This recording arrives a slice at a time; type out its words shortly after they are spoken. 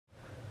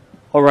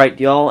Alright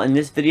y'all, in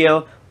this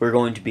video we're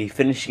going to be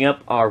finishing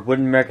up our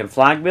wooden American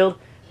flag build.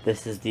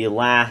 This is the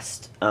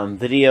last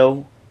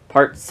video,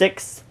 part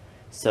 6.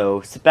 So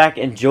sit back,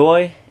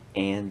 enjoy,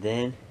 and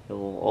then it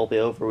will all be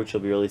over, which will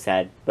be really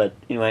sad. But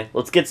anyway,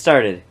 let's get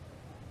started.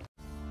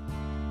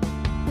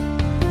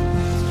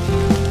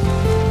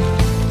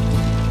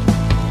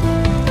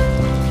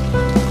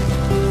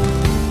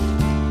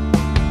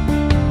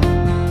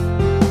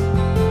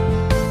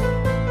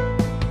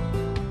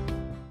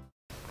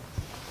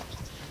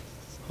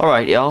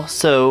 Alright y'all,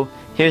 so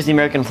here's the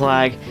American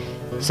flag.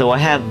 So I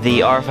have the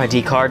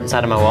RFID card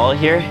inside of my wallet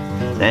here,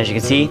 and as you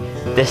can see,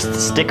 this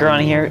sticker on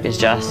here is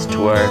just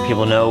where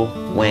people know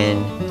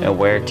when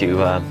where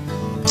to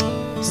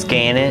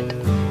scan it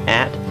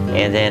at,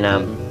 and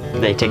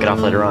then they take it off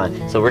later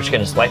on. So we're just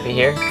going to swipe it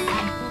here,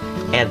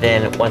 and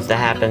then once that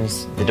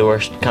happens, the door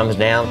comes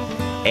down,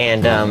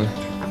 and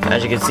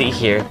as you can see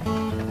here,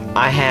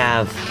 I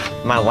have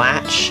my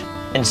latch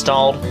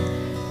installed,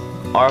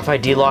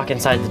 RFID lock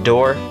inside the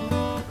door,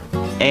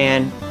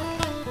 and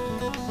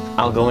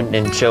I'll go in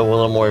and show a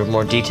little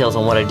more details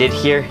on what I did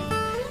here.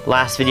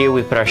 Last video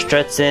we put our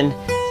struts in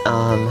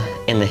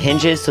the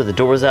hinges so the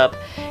door's up,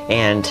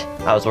 and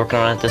I was working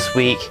on it this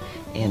week,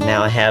 and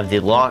now I have the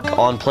lock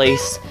on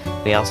place.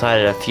 We also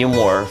added a few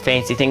more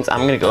fancy things.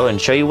 I'm gonna go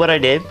and show you what I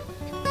did,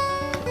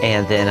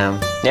 and then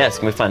yeah, it's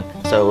gonna be fun.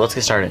 So let's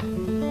get started.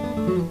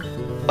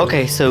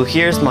 Okay, so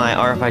here's my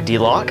RFID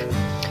lock,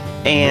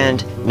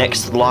 and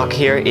next to the lock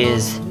here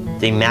is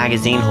the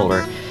magazine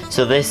holder.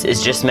 So this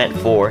is just meant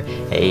for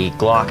a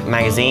Glock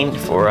magazine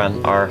for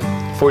our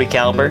 .40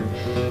 caliber,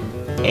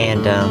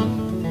 and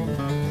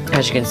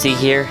as you can see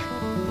here,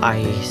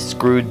 I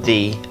screwed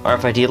the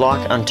RFID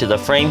lock onto the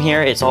frame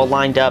here. It's all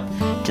lined up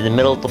to the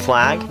middle of the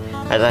flag.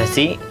 As I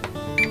see,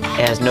 it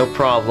has no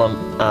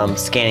problem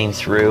scanning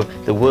through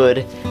the wood,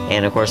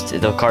 and of course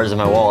the card's in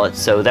my wallet,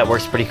 so that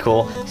works pretty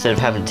cool instead of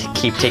having to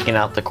keep taking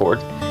out the cord.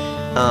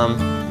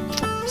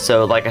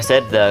 So like I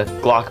said, the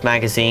Glock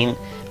magazine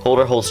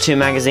holder holds 2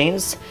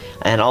 magazines,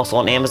 and also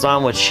on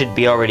Amazon, which should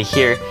be already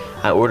here,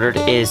 I ordered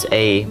is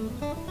a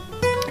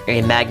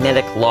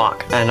magnetic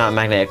lock, not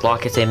magnetic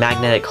lock, it's a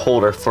magnetic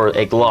holder for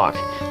a Glock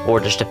or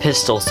just a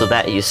pistol, so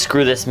that you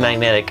screw this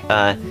magnetic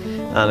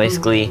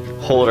basically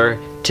holder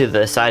to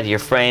the side of your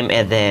frame,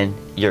 and then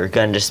your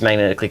gun just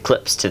magnetically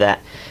clips to that.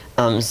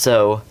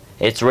 So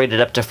it's rated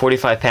up to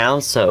 45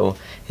 pounds, so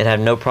it had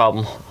no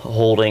problem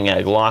holding a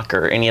Glock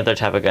or any other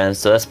type of gun,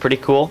 so that's pretty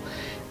cool.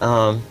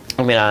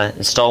 I'm gonna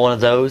install one of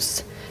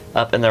those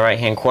up in the right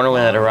hand corner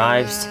when it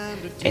arrives,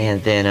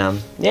 and then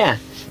yeah,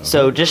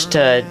 so just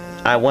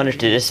I wanted to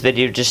do this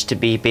video just to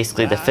be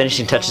basically the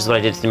finishing touches what I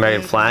did to the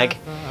American flag.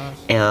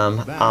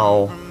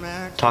 I'll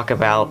talk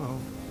about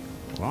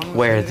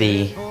where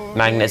the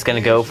magnet is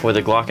going to go for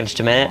the Glock in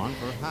just a minute,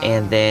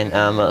 and then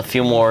a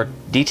few more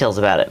details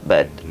about it.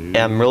 But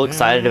I'm real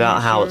excited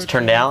about how it's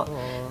turned out.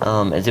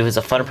 It was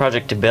a fun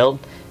project to build,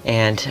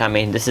 and I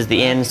mean, this is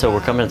the end, so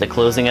we're coming to the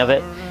closing of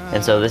it,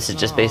 and so this is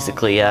just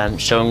basically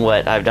showing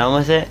what I've done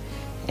with it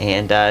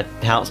and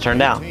how it's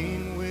turned out.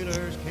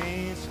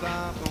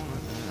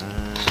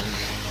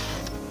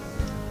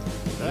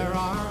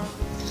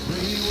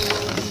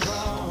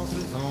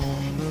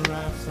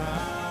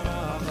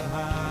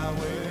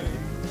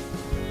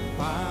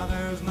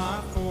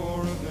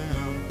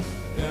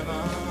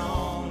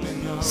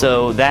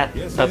 So that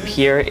up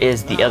here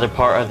is the other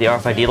part of the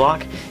RFID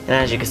lock, and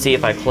as you can see,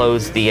 if I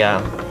close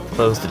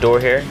the door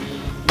here,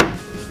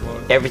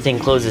 everything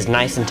closes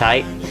nice and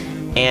tight,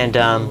 and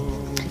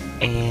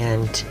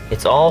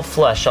it's all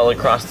flush all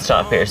across the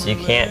top here, so you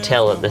can't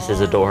tell that this is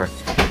a door.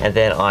 And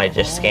then I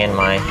just scan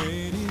my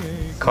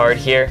card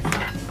here,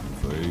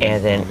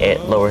 and then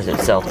it lowers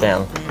itself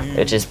down,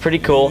 which is pretty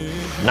cool,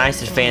 nice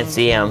and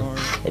fancy.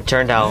 It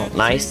turned out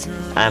nice.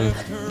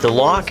 The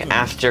lock,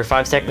 after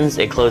 5 seconds,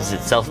 it closes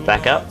itself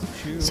back up,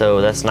 so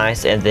that's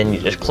nice, and then you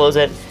just close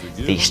it.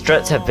 The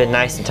struts have been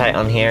nice and tight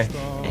on here,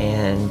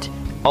 and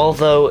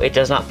although it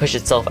does not push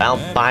itself out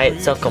by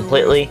itself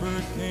completely,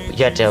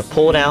 you have to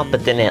pull it out,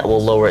 but then it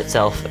will lower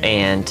itself,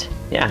 and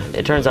yeah,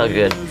 it turns out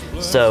good.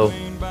 So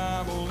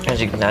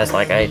as you can notice,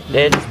 like I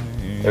did,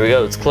 there we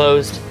go, it's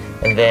closed,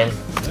 and then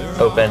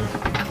open,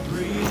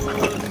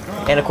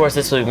 and of course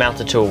this will be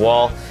mounted to a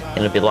wall,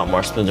 and it'll be a lot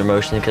more smoother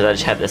motion because I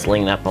just have this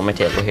laying up on my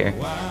table here.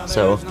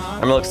 So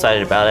I'm real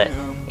excited about it,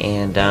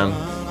 and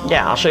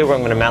yeah, I'll show you where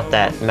I'm going to mount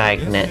that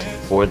magnet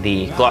for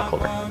the Glock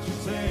holder.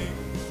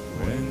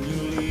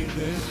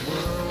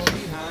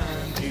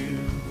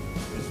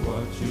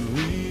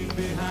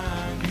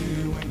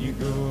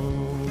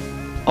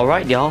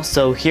 Alright y'all,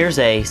 so here's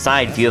a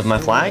side view of my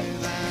flag.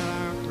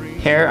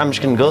 Here I'm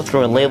just going to go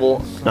through and label,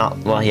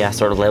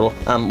 sort of label,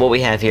 what we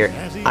have here.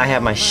 I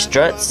have my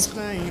struts,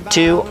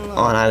 2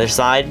 on either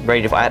side,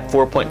 ready to at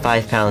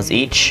 4.5 pounds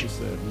each.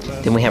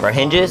 Then we have our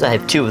hinges, I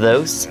have 2 of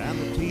those,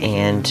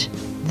 and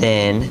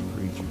then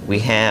we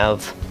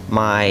have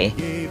my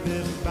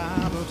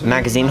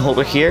magazine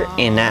holder here,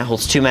 and that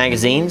holds 2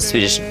 magazines.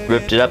 We just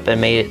ripped it up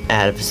and made it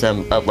out of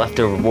some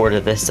leftover board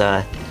of this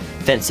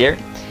fence here.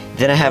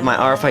 Then I have my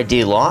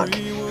RFID lock.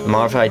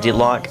 My RFID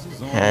lock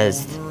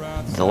has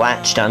the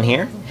latch down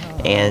here,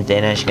 and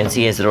then as you can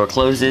see, as the door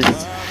closes,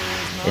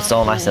 it's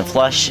all nice and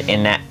flush,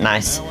 and that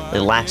nicely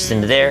latches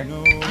into there.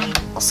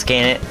 I'll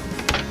scan it,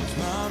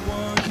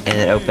 and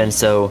it opens.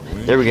 So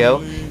there we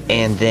go.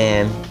 And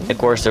then of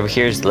course over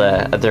here's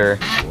the other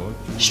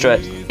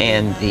strut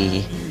and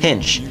the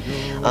hinge.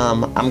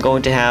 I'm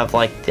going to have,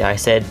 like I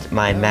said,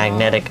 my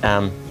magnetic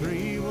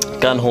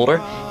gun holder,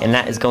 and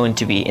that is going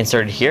to be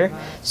inserted here,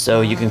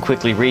 so you can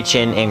quickly reach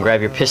in and grab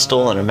your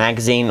pistol and a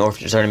magazine, or if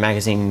there's already a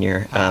magazine in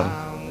your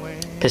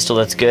pistol,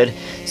 that's good.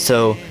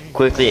 So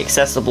quickly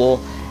accessible,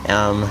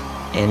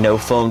 and no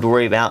foam to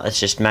worry about. It's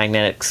just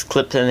magnetic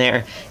clips in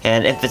there,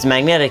 and if it's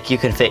magnetic, you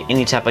can fit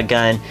any type of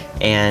gun,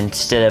 and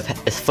instead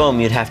of with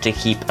foam, you'd have to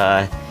keep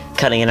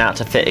cutting it out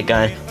to fit a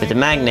gun. With the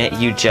magnet,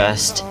 you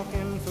just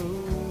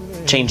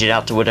change it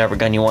out to whatever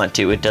gun you want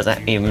to. It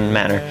doesn't even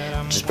matter,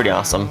 which is pretty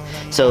awesome.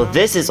 So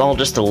this is all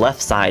just the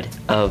left side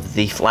of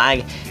the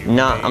flag,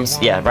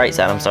 right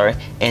side, I'm sorry.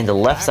 And the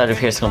left side of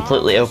here is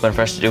completely open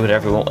for us to do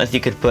whatever we want with.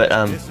 You could put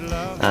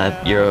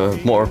your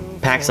more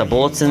packs of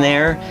bullets in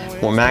there,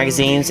 more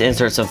magazines,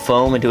 insert some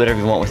foam, and do whatever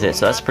you want with it.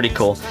 So that's pretty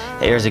cool.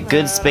 There's a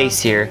good space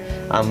here.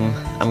 I'm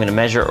gonna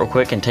measure it real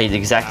quick and tell you the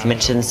exact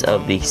dimensions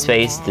of the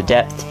space, the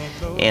depth,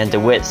 and the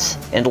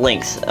width and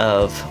length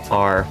of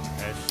our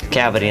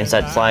cavity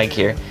inside the flag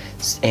here,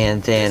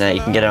 and then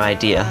you can get an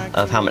idea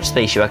of how much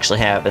space you actually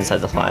have inside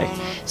the flag.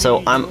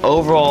 So I'm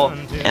overall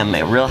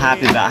real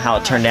happy about how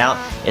it turned out.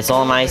 It's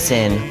all nice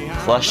and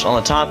flush on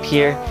the top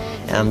here.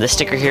 This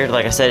sticker here,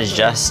 like I said, is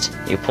just,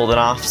 you pulled it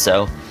off,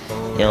 so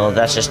you know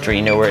that's just where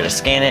you know where to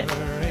scan it.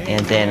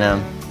 And then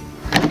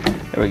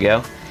there we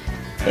go.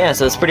 Yeah,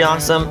 so it's pretty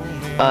awesome.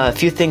 A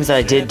few things that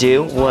I did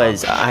do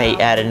was I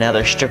added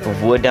another strip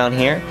of wood down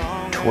here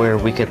to where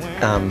we could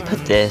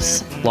put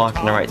this lock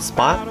in the right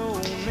spot.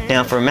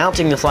 Now for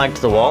mounting the flag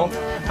to the wall,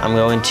 I'm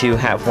going to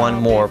have one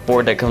more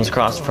board that comes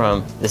across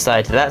from this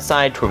side to that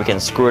side to where we can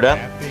screw it up,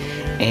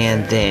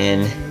 and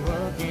then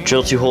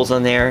drill 2 holes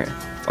in there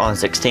on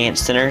 16-inch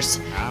centers,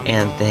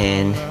 and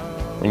then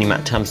when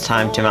comes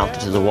time to mount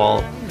it to the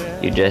wall,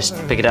 you just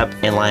pick it up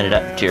and line it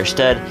up to your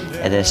stud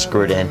and then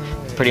screw it in.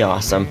 Pretty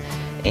awesome.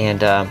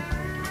 And I'm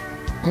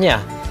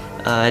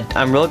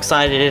real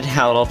excited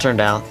how it all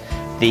turned out.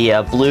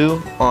 The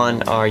blue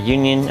on our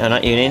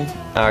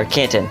our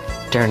Canton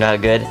turned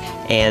out good,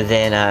 and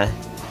then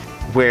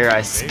where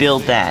I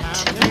spilled that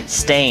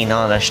stain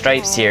on the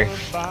stripes here,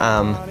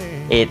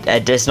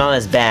 it's not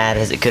as bad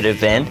as it could have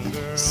been.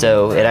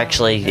 So it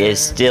actually is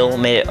still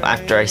made it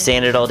after I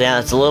sanded it all down.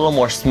 It's a little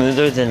more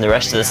smoother than the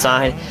rest of the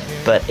side,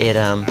 but it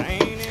I'm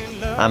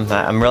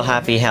real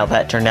happy how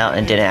that turned out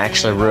and didn't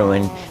actually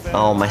ruin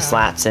all my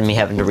slats and me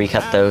having to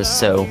recut those.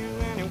 So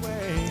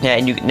yeah,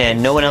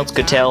 and no one else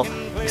could tell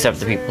except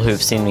the people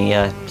who've seen me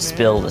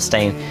spill the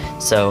stain.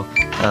 So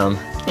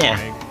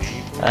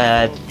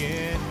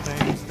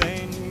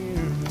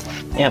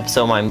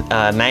so my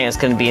magnet's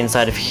going to be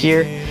inside of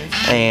here,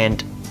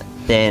 and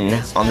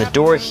then on the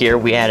door here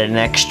we added an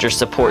extra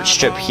support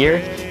strip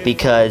here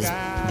because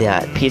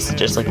that piece is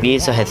just like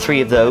these, so I had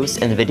 3 of those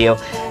in the video.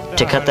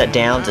 To cut that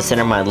down to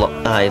center my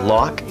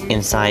lock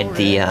inside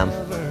the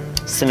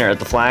center of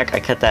the flag, I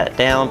cut that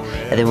down,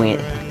 and then we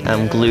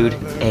glued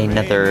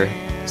another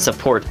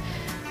support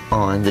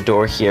on the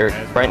door here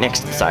right next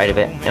to the side of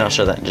it, and I'll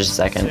show that in just a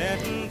second.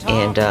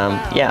 And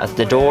yeah,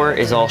 the door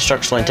is all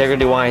structural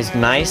integrity wise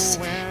nice,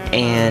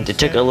 and it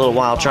took a little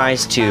while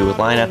tries to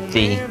line up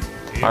the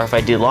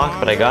RFID lock,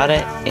 but I got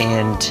it,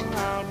 and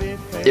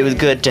it was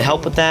good. To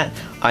help with that,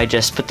 I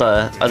just put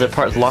the other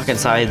part of the lock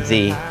inside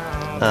the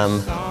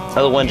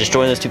other one, just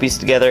joined those 2 pieces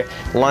together,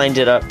 lined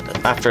it up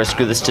after I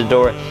screwed this to the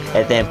door,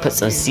 and then put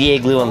some CA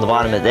glue on the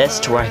bottom of this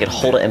to where I could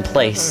hold it in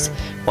place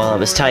while it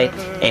was tight,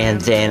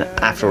 and then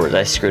afterwards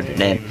I screwed it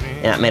in,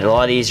 and that made it a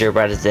lot easier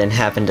rather than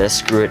having to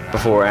screw it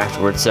before or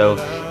afterwards. So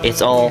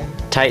it's all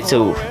tight.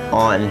 So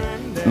on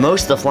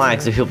most of the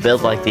flags, if people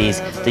build like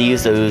these, they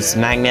use those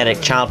magnetic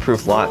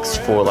childproof locks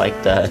for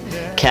like the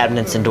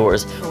cabinets and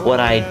doors. What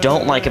I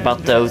don't like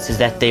about those is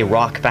that they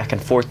rock back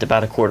and forth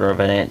about 1/4 of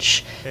an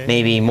inch,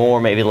 maybe more,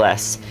 maybe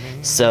less.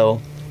 So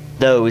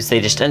those,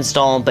 they just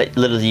install them, but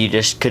literally you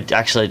just could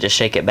actually just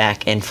shake it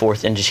back and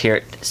forth and just hear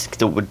it,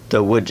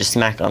 the wood just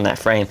smack on that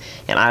frame,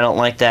 and I don't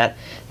like that.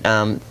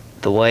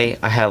 The way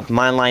I have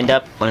mine lined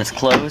up, when it's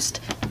closed,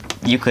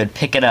 you could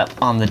pick it up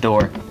on the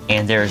door,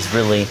 and there's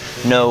really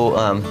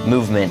no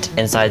movement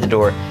inside the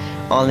door.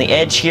 On the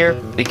edge here,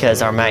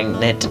 because our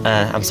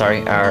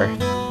our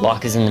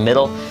lock is in the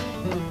middle,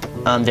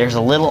 there's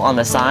a little on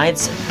the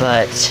sides,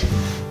 but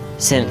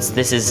since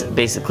this is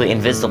basically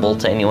invisible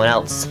to anyone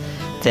else,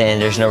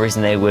 then there's no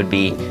reason they would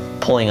be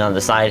pulling on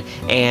the side,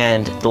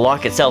 and the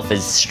lock itself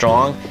is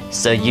strong,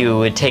 so you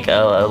would take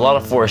a lot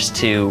of force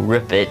to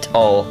rip it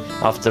all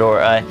off the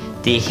door.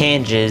 The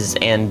hinges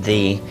and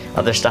the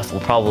other stuff will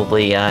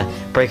probably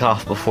break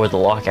off before the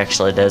lock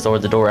actually does, or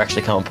the door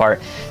actually come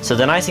apart. So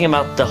the nice thing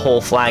about the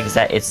whole flag is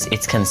that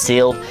it's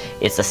concealed,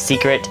 it's a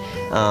secret.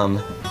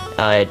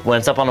 when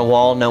it's up on a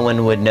wall, no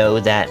one would know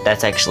that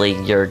that's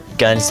actually your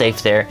gun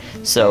safe there.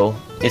 So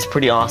it's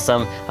pretty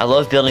awesome. I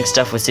love building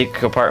stuff with secret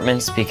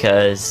compartments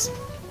because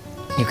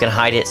you can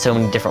hide it so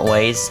many different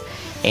ways,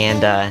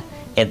 and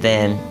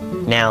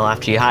then now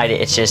after you hide it,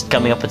 it's just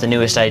coming up with the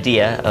newest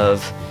idea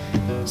of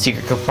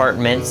secret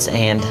compartments.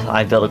 And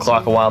I built a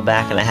clock a while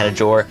back and I had a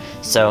drawer,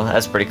 so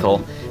that's pretty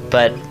cool.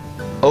 But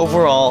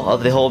overall,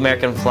 of the whole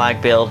American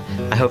flag build,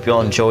 I hope you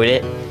all enjoyed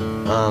it.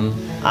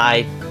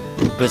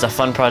 It was a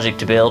fun project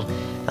to build.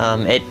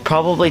 It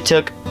probably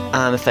took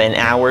in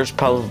hours,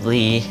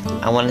 probably,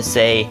 I want to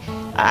say,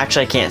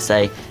 actually I can't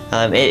say.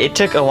 It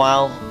took a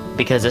while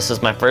because this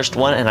was my first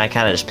one and I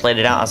kind of just played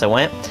it out as I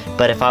went.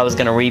 But if I was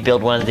going to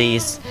rebuild one of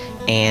these,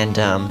 and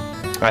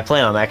I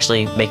plan on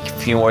actually making a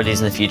few more of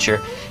these in the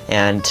future,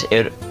 and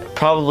it would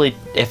probably,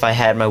 if I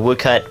had my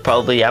woodcut,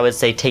 probably I would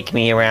say take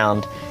me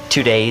around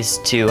 2 days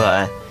to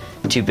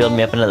build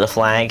me up another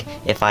flag.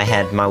 If I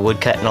had my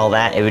woodcut and all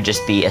that, it would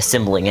just be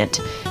assembling it.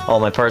 All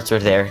my parts are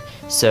there,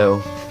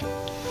 so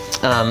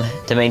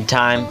the main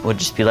time would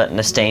just be letting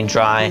the stain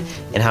dry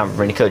and however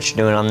many coats you're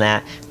doing on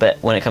that. But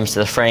when it comes to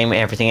the frame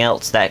and everything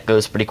else, that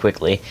goes pretty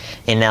quickly.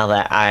 And now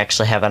that I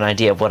actually have an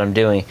idea of what I'm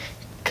doing,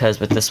 because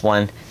with this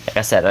one, like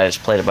I said, I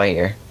just played it by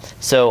ear.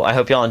 So I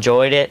hope y'all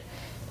enjoyed it.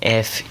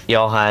 If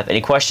y'all have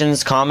any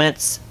questions,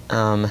 comments,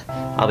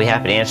 I'll be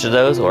happy to answer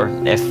those, or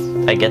if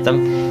I get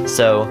them.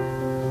 So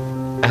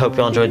I hope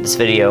y'all enjoyed this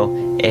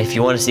video. If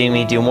you want to see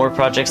me do more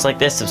projects like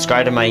this,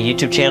 subscribe to my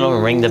YouTube channel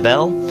and ring the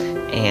bell,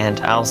 and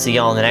I'll see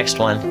y'all in the next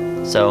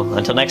one. So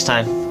until next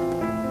time.